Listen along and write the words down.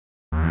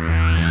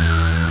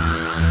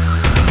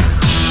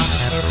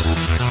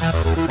Hey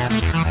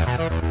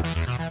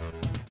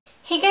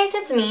guys,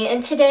 it's me,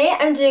 and today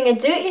I'm doing a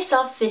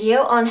do-it-yourself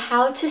video on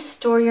how to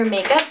store your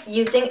makeup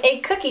using a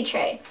cookie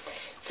tray.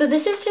 So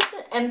this is just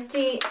an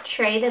empty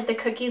tray that the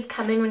cookies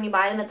come in when you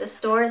buy them at the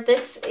store.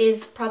 This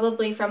is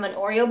probably from an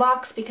Oreo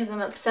box because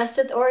I'm obsessed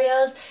with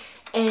Oreos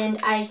and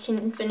I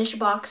can finish a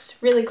box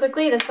really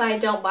quickly. That's why I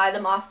don't buy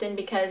them often,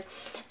 because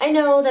I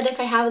know that if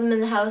I have them in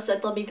the house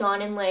that they'll be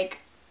gone in like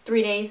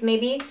 3 days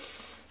maybe,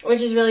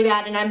 which is really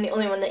bad, and I'm the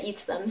only one that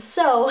eats them.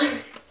 So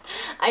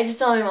I just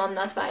tell my mom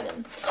not to buy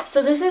them.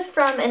 So this is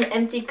from an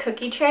empty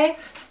cookie tray,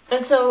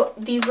 and so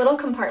these little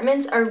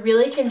compartments are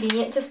really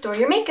convenient to store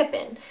your makeup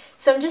in.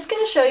 So I'm just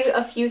going to show you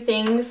a few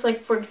things,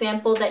 like for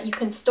example, that you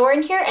can store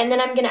in here, and then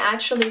I'm going to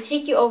actually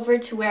take you over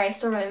to where I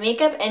store my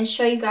makeup and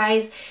show you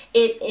guys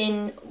it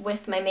in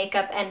with my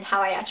makeup and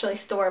how I actually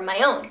store my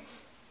own.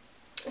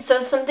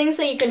 So some things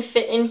that you can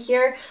fit in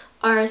here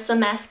are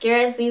some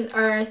mascaras. These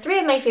are 3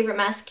 of my favorite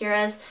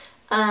mascaras.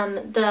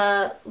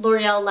 The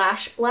L'Oreal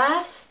Lash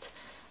Blast,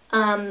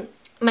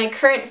 my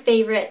current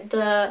favorite,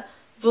 the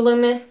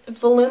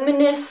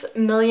Voluminous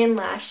Million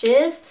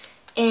Lashes,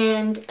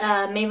 and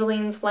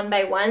Maybelline's 1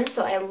 by 1.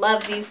 So I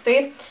love these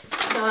 3.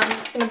 So I'm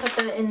just going to put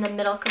them in the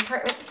middle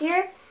compartment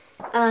here.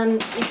 You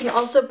can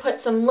also put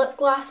some lip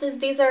glosses.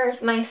 These are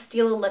my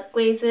Stila lip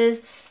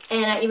glazes,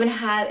 and I even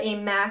have a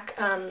MAC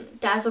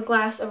Dazzle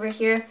Glass over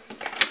here.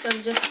 So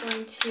I'm just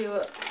going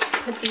to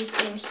put these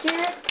in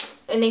here,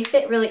 and they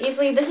fit really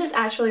easily. This is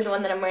actually the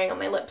one that I'm wearing on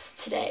my lips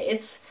today.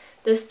 It's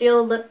the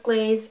Stila Lip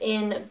Glaze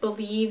in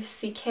Believe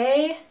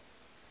CK.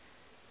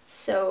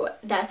 So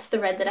that's the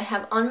red that I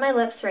have on my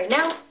lips right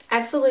now.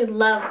 Absolutely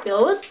love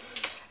those.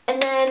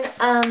 And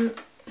then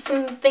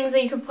some things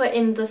that you can put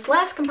in this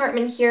last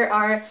compartment here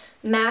are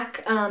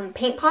MAC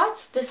paint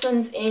pots. This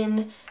one's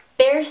in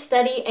Bare,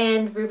 Steady,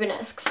 and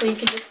Rubenesque. So you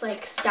can just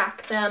like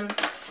stack them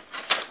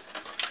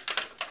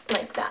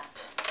like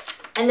that.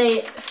 And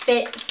they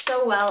fit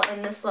so well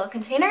in this little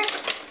container.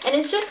 And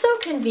it's just so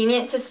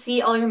convenient to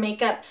see all your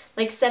makeup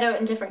like set out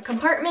in different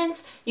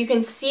compartments. You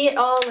can see it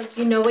all, like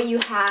you know what you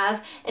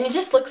have, and it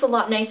just looks a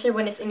lot nicer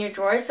when it's in your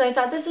drawers. So I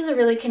thought this was a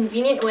really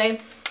convenient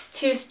way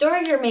to store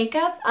your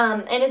makeup,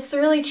 and it's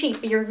really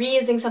cheap. You're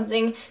reusing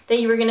something that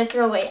you were going to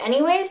throw away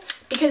anyways,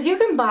 because you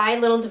can buy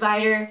little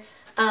divided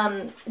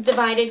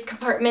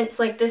compartments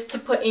like this to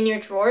put in your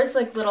drawers,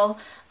 like little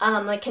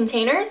like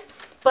containers,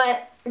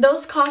 but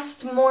those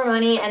cost more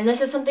money, and this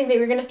is something that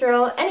we're going to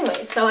throw out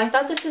anyways. So I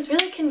thought this was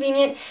really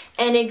convenient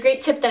and a great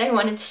tip that I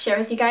wanted to share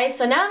with you guys.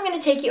 So now I'm going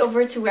to take you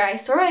over to where I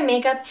store my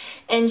makeup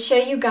and show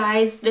you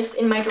guys this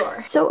in my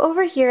drawer. So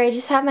over here I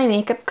just have my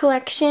makeup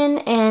collection,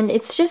 and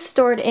it's just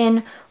stored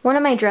in one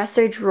of my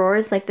dresser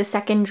drawers, like the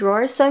second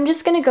drawer. So I'm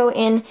just going to go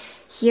in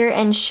here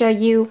and show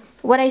you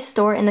what I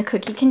store in the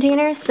cookie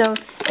container. So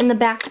in the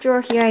back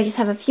drawer here I just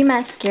have a few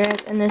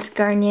mascaras and this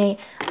Garnier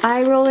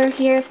eye roller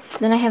here.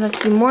 Then I have a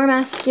few more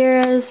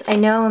mascaras. I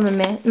know I'm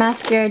a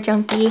mascara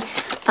junkie.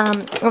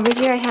 Over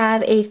here I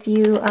have a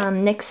few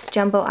NYX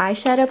Jumbo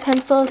eyeshadow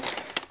pencils,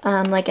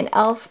 like an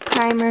e.l.f.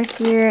 primer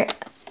here,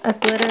 a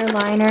glitter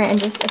liner, and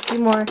just a few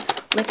more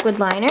liquid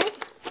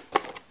liners.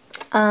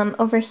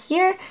 Over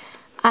here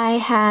I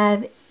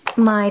have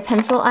my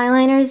pencil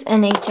eyeliners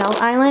and a gel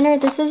eyeliner.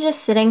 This is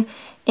just sitting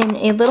in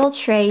a little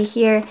tray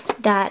here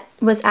that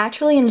was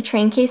actually in a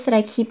train case that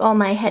I keep all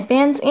my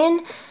headbands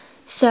in.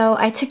 So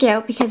I took it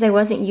out because I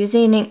wasn't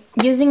using it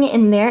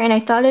in there, and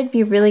I thought it'd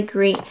be a really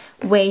great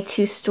way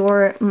to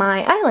store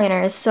my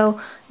eyeliners. So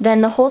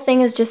then the whole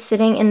thing is just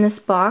sitting in this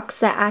box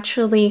that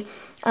actually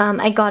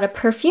I got a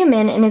perfume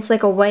in, and it's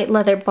like a white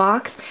leather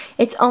box.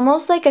 It's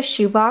almost like a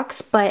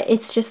shoebox, but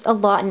it's just a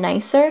lot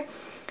nicer.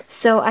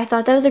 So I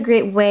thought that was a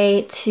great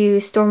way to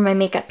store my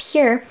makeup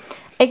here.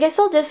 I guess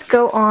I'll just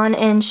go on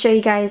and show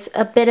you guys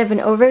a bit of an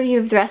overview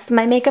of the rest of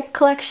my makeup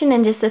collection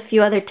and just a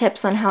few other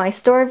tips on how I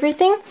store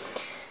everything.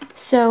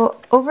 So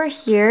over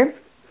here,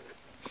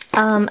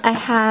 I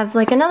have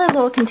like another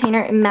little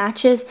container. It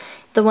matches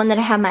the one that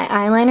I have my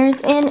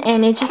eyeliners in,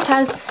 and it just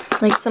has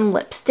like some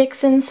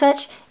lipsticks and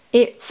such.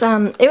 It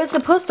was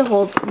supposed to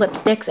hold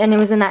lipsticks, and it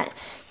was in that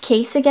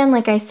case again,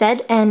 like I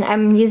said, and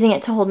I'm using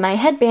it to hold my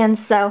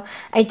headbands, so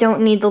I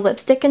don't need the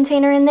lipstick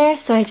container in there,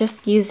 so I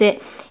just use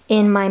it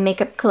in my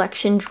makeup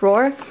collection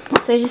drawer.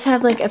 So I just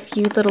have like a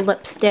few little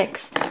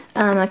lipsticks,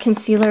 a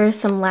concealer,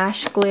 some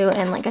lash glue,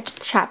 and like a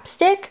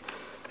chapstick.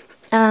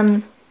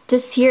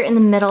 Just here in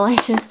the middle I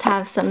just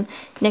have some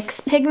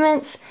NYX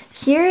pigments.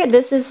 Here,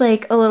 this is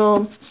like a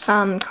little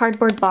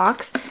cardboard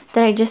box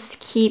that I just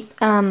keep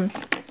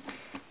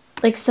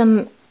like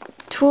some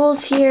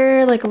tools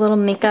here, like a little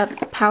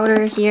makeup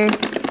powder here,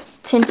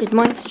 tinted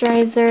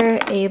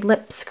moisturizer, a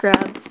lip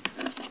scrub,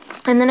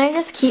 and then I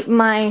just keep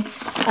my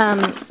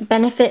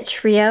Benefit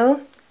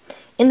Trio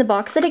in the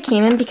box that it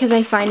came in because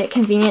I find it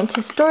convenient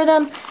to store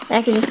them, and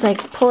I can just like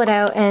pull it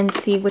out and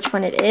see which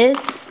one it is.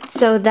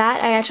 So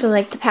that, I actually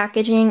like the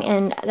packaging,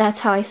 and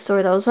that's how I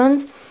store those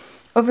ones.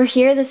 Over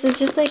here, this is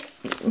just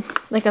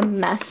like a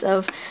mess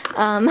of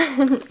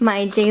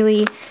my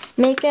daily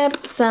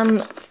makeup,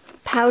 some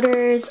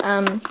powders,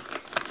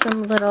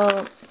 some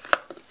little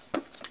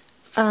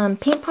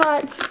paint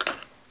pots,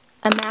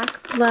 a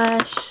MAC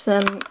blush,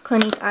 some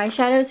Clinique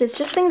eyeshadows. It's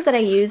just things that I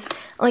use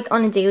like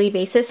on a daily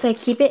basis, so I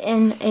keep it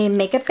in a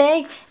makeup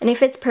bag, and it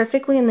fits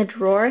perfectly in the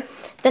drawer.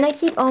 Then I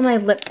keep all my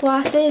lip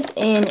glosses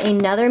in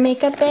another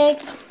makeup bag,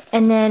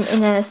 and then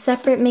in a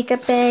separate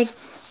makeup bag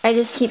I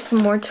just keep some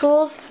more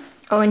tools.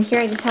 Oh, and here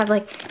I just have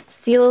like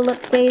Stila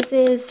lip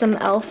glazes, some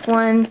e.l.f.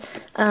 ones,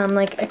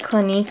 like a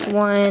Clinique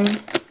one,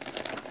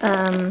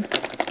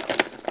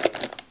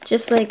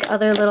 just like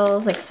other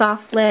little like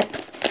soft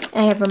lips.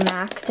 I have a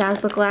MAC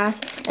Dazzle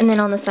Glass, and then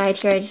on the side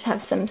here I just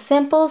have some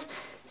samples.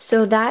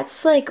 So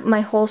that's like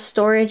my whole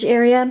storage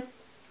area.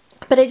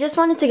 But I just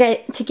wanted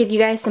to give you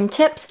guys some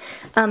tips.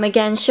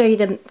 Again, show you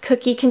the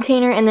cookie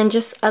container, and then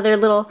just other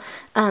little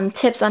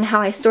tips on how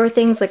I store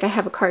things. Like I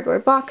have a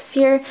cardboard box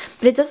here,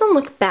 but it doesn't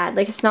look bad.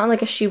 Like it's not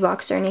like a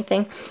shoebox or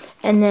anything.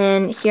 And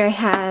then here I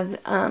have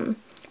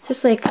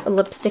just like a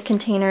lipstick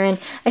container, and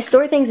I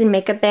store things in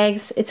makeup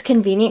bags. It's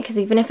convenient because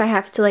even if I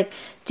have to like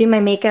do my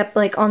makeup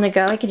like on the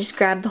go, I can just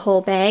grab the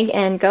whole bag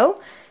and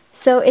go.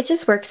 So it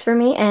just works for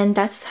me, and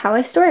that's how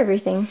I store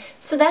everything.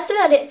 So that's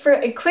about it for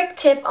a quick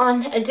tip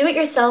on a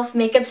do-it-yourself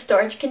makeup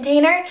storage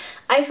container.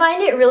 I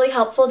find it really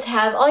helpful to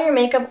have all your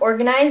makeup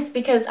organized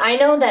because I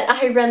know that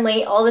I run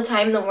late all the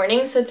time in the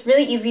morning, so it's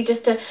really easy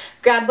just to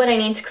grab what I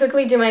need to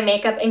quickly do my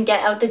makeup and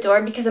get out the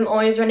door because I'm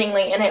always running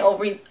late and I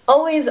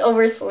always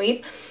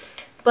oversleep.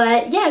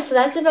 But yeah, so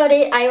that's about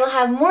it. I will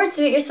have more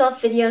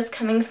do-it-yourself videos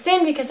coming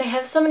soon because I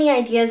have so many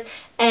ideas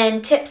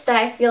and tips that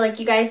I feel like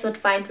you guys would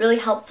find really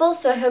helpful.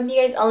 So I hope you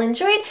guys all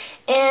enjoyed,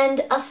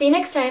 and I'll see you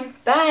next time.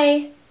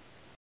 Bye!